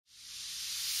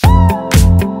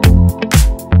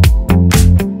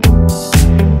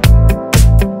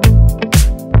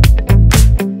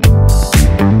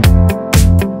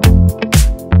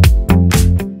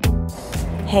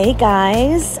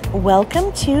guys,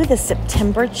 welcome to the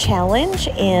September challenge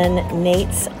in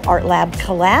Nate's Art Lab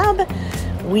collab.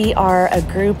 We are a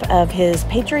group of his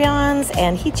Patreons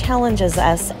and he challenges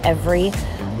us every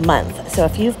month. So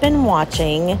if you've been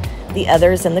watching the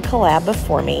others in the collab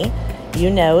before me, you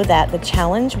know that the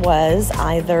challenge was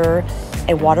either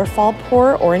a waterfall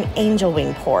pour or an angel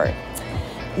wing pour.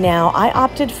 Now I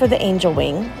opted for the angel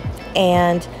wing,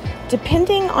 and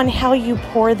depending on how you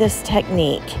pour this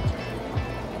technique,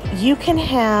 you can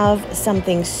have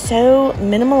something so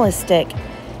minimalistic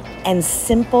and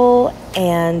simple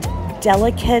and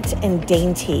delicate and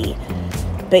dainty,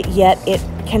 but yet it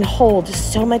can hold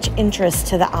so much interest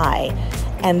to the eye.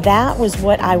 And that was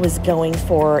what I was going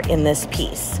for in this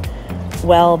piece.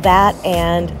 Well, that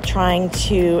and trying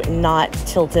to not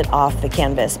tilt it off the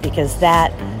canvas, because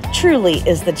that truly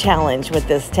is the challenge with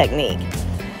this technique.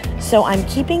 So I'm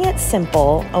keeping it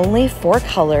simple, only 4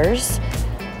 colors: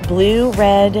 blue,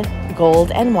 red,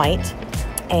 gold, and white.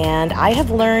 And I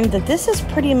have learned that this is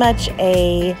pretty much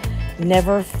a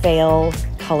never fail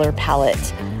color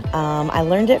palette. I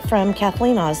learned it from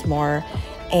Kathleen Osmore,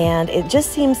 and it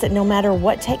just seems that no matter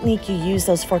what technique you use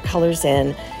those 4 colors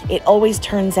in, it always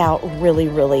turns out really,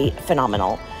 really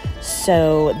phenomenal.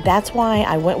 So that's why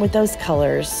I went with those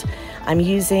colors. I'm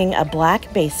using a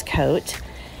black base coat,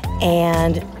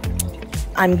 and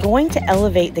I'm going to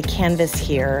elevate the canvas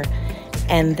here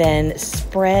and then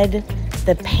spread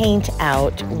the paint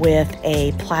out with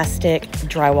a plastic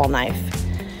drywall knife.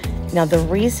 Now the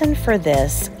reason for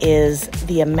this is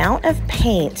the amount of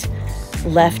paint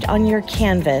left on your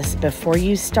canvas before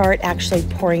you start actually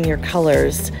pouring your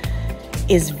colors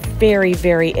is very,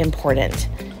 very important.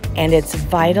 And it's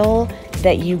vital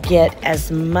that you get as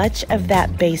much of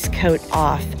that base coat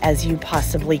off as you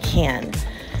possibly can.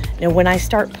 Now, when I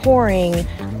start pouring,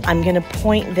 I'm going to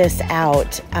point this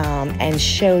out and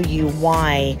show you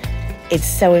why it's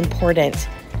so important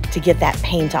to get that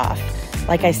paint off.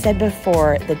 Like I said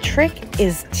before, the trick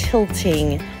is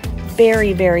tilting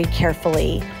very, very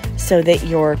carefully so that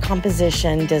your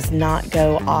composition does not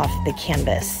go off the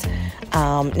canvas.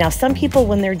 Now, some people,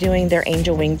 when they're doing their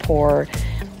angel wing pour,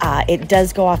 it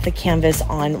does go off the canvas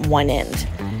on one end.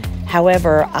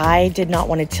 However, I did not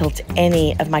want to tilt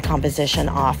any of my composition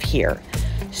off here.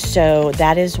 So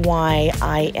that is why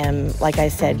I am, like I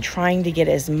said, trying to get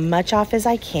as much off as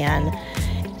I can.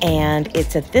 And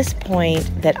it's at this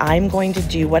point that I'm going to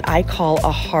do what I call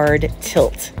a hard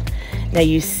tilt. Now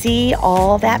you see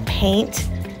all that paint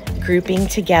grouping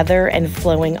together and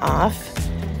flowing off.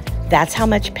 That's how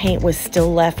much paint was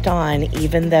still left on,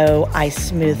 even though I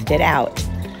smoothed it out.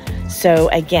 So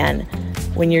again,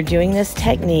 when you're doing this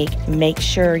technique, make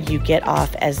sure you get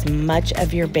off as much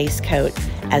of your base coat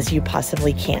as you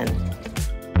possibly can.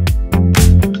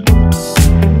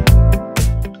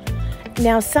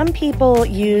 Now, some people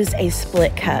use a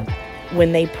split cup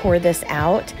when they pour this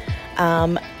out.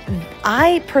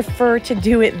 I prefer to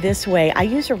do it this way. I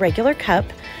use a regular cup.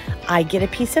 I get a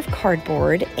piece of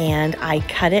cardboard and I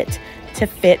cut it to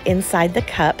fit inside the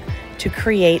cup to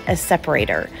create a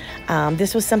separator.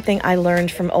 This was something I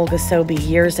learned from Olga Sobey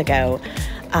years ago,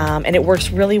 and it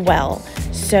works really well.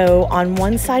 So on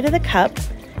one side of the cup,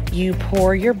 you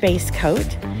pour your base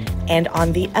coat, and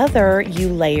on the other, you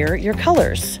layer your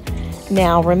colors.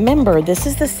 Now remember, this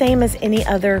is the same as any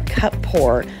other cup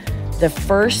pour. The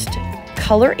first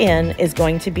color in is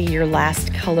going to be your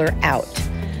last color out.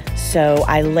 So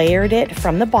I layered it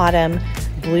from the bottom: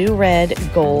 blue, red,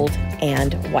 gold,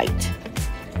 and white.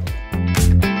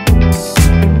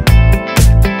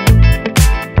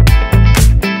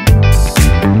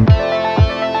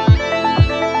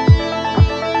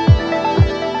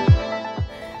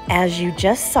 As you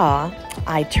just saw,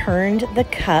 I turned the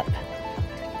cup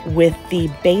with the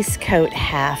base coat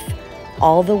half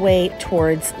all the way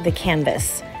towards the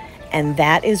canvas, and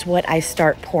that is what I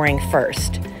start pouring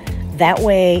first. That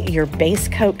way your base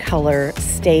coat color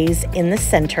stays in the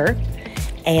center,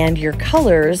 and your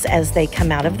colors, as they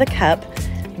come out of the cup,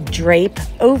 drape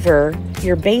over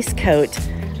your base coat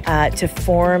to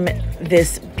form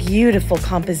this beautiful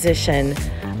composition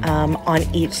on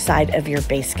each side of your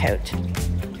base coat.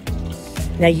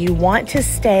 Now you want to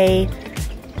stay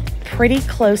pretty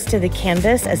close to the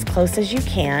canvas, as close as you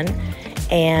can,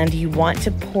 and you want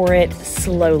to pour it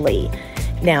slowly.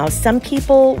 Now some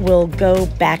people will go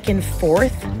back and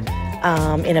forth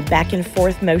in a back and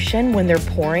forth motion when they're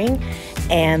pouring,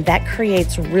 and that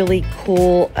creates really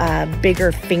cool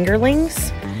bigger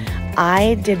fingerlings.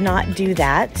 I did not do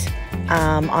that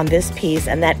on this piece,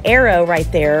 and that arrow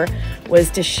right there was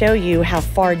to show you how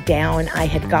far down I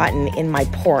had gotten in my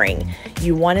pouring.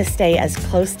 You want to stay as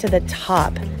close to the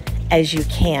top as you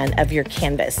can of your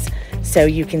canvas. So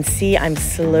you can see I'm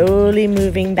slowly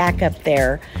moving back up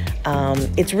there.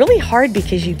 It's really hard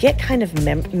because you get kind of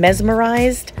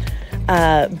mesmerized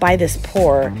by this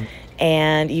pour,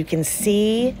 and you can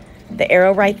see the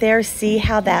arrow right there. See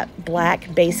how that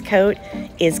black base coat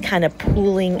is kind of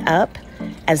pooling up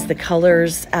as the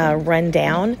colors run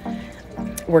down.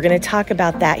 We're going to talk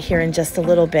about that here in just a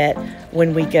little bit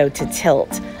when we go to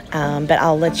tilt, but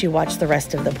I'll let you watch the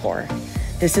rest of the pour.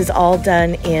 This is all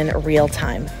done in real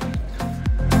time.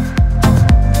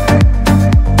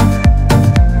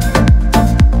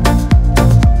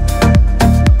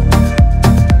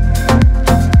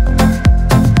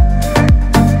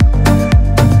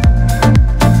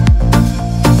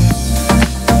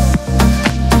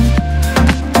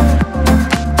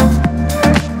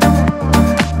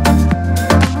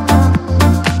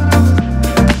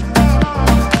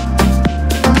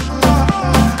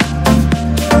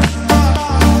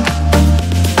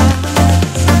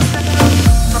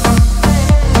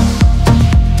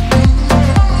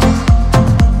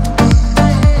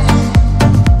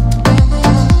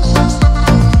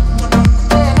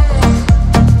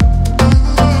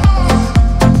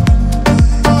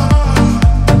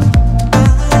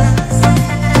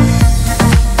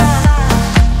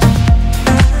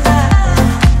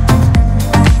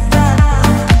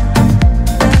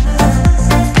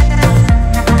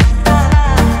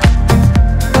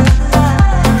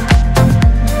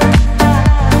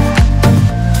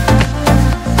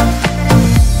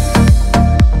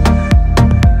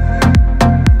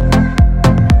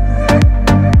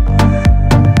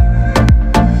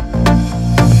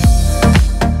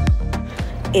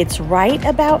 It's right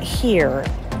about here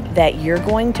that you're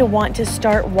going to want to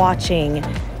start watching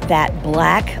that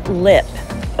black lip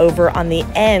over on the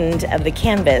end of the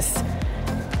canvas,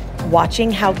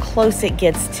 watching how close it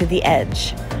gets to the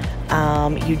edge.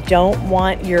 You don't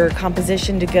want your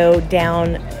composition to go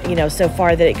down, so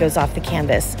far that it goes off the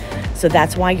canvas. So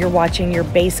that's why you're watching your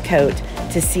base coat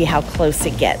to see how close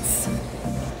it gets.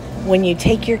 When you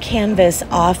take your canvas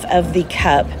off of the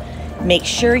cup, make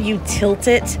sure you tilt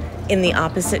it in the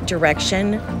opposite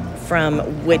direction from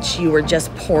which you were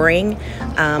just pouring.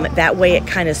 That way it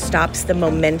kind of stops the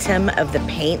momentum of the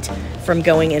paint from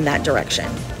going in that direction.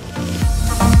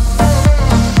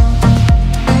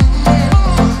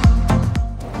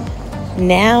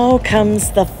 Now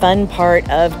comes the fun part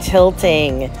of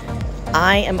tilting.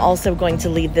 I am also going to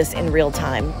leave this in real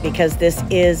time because this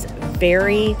is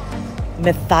very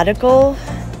methodical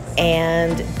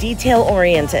and detail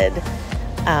oriented.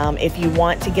 If you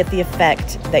want to get the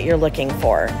effect that you're looking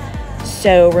for.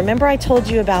 So remember I told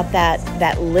you about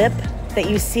that lip that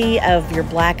you see of your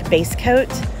black base coat?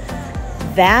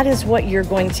 That is what you're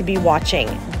going to be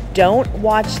watching. Don't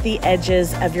watch the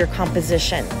edges of your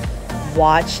composition.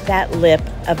 Watch that lip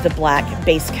of the black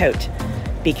base coat,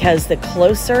 because the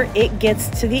closer it gets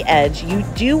to the edge, you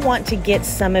do want to get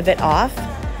some of it off,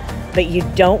 but you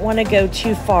don't want to go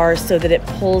too far so that it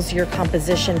pulls your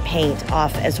composition paint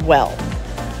off as well.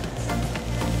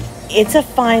 It's a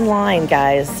fine line,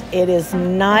 guys. It is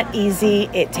not easy.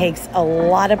 It takes a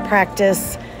lot of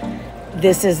practice.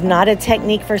 This is not a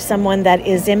technique for someone that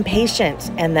is impatient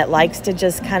and that likes to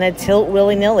just kind of tilt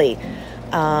willy-nilly.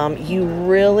 You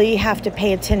really have to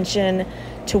pay attention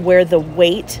to where the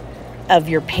weight of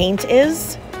your paint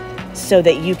is so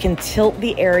that you can tilt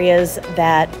the areas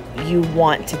that you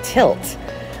want to tilt.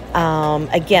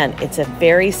 Again, it's a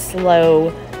very slow,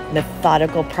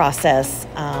 methodical process.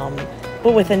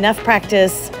 But with enough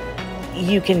practice,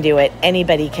 you can do it.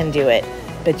 Anybody can do it,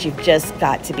 but you've just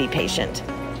got to be patient.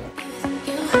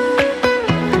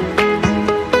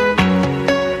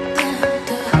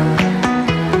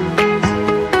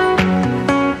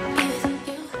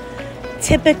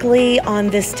 Typically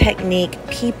on this technique,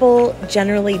 people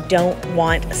generally don't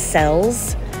want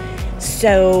cells.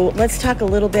 So let's talk a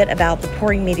little bit about the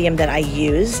pouring medium that I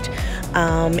used.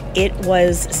 It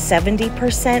was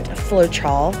 70%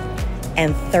 Floetrol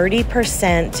and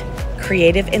 30%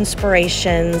 Creative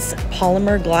Inspirations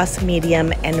polymer gloss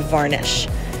medium and varnish.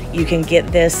 You can get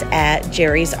this at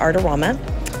Jerry's Art Aroma.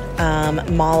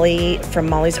 Molly from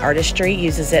Molly's Artistry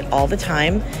uses it all the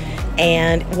time.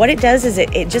 And what it does is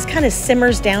it just kind of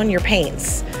simmers down your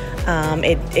paints.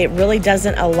 It really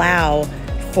doesn't allow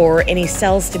for any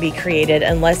cells to be created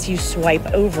unless you swipe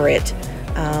over it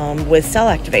with cell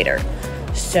activator.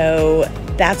 So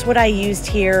that's what I used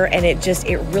here, and it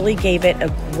really gave it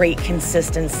a great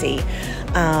consistency.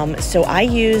 So I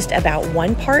used about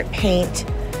 1 part paint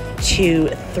to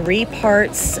 3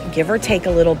 parts, give or take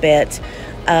a little bit,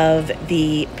 of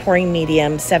the pouring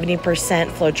medium, 70%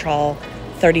 Floetrol,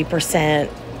 30%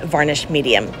 varnish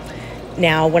medium.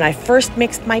 Now, when I first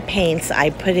mixed my paints, I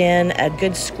put in a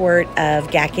good squirt of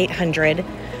GAC 800.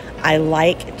 I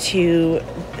like to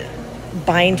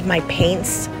bind my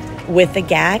paints with the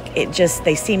GAC.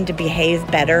 They seem to behave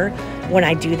better when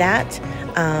I do that.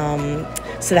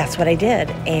 So that's what I did.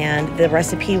 And the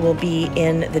recipe will be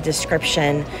in the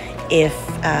description if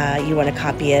you want to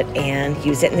copy it and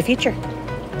use it in the future.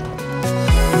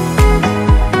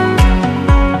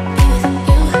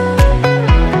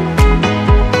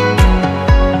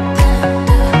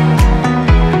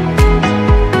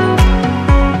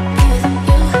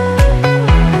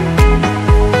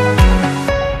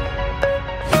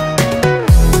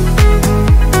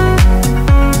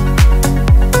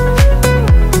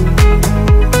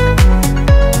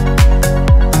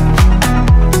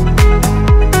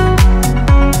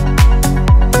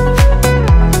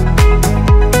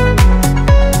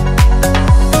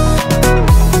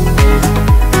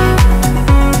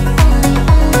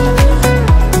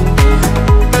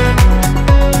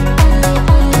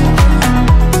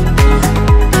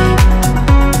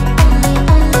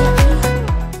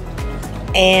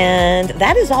 And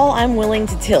that is all I'm willing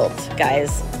to tilt,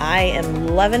 guys. I am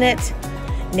loving it.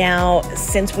 Now,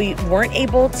 since we weren't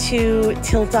able to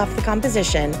tilt off the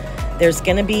composition, there's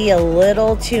gonna be a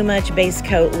little too much base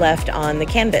coat left on the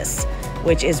canvas,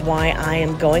 which is why I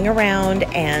am going around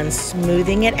and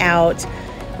smoothing it out,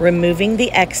 removing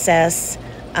the excess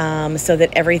so that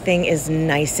everything is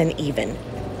nice and even.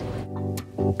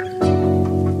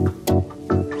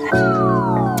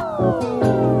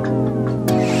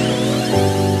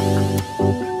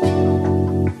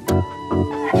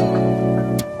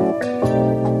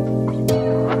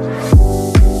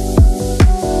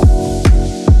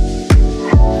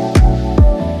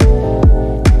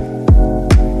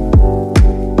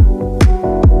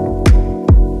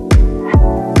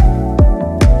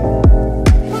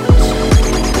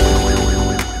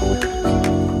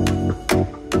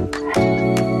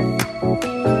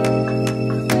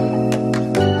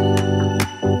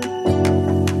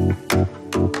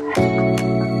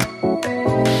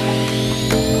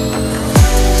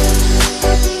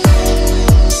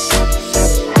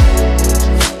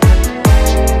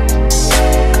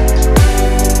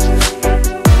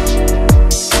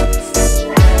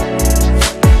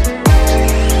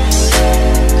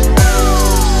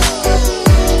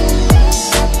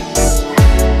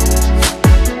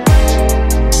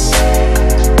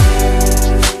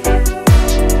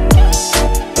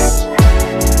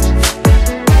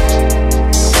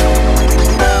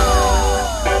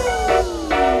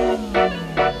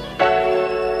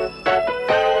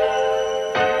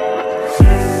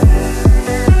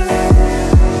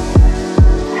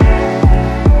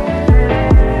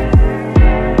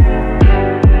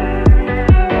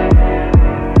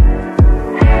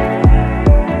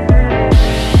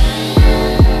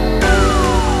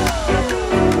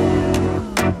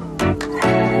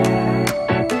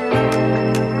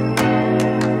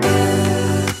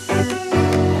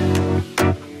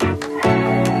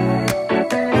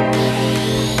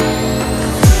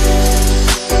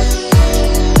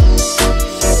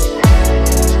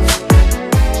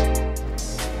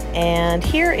 And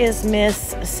here is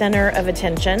Miss Center of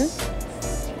Attention.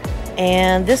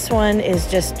 And this one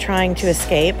is just trying to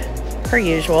escape, per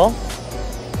usual.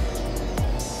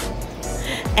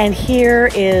 And here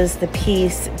is the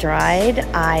piece dried.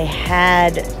 I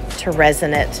had to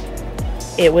resin it.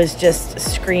 It was just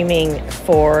screaming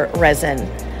for resin.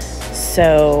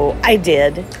 So I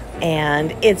did,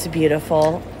 and it's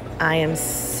beautiful. I am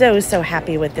so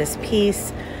happy with this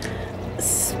piece.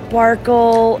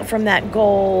 Sparkle from that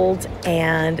gold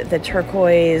and the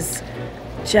turquoise,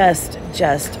 just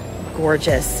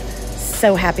gorgeous.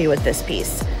 So happy with this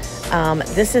piece.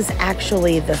 This is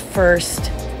actually the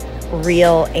first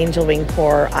real angel wing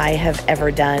pour I have ever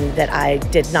done that I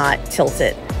did not tilt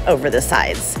it over the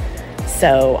sides.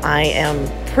 So I am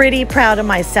pretty proud of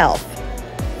myself.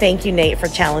 Thank you, Nate, for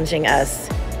challenging us.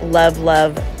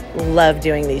 Love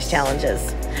doing these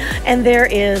challenges. And there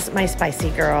is my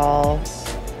spicy girl.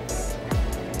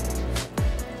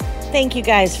 Thank you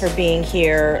guys for being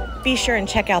here. Be sure and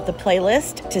check out the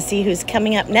playlist to see who's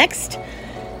coming up next.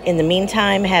 In the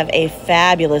meantime, have a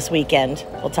fabulous weekend.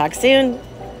 We'll talk soon.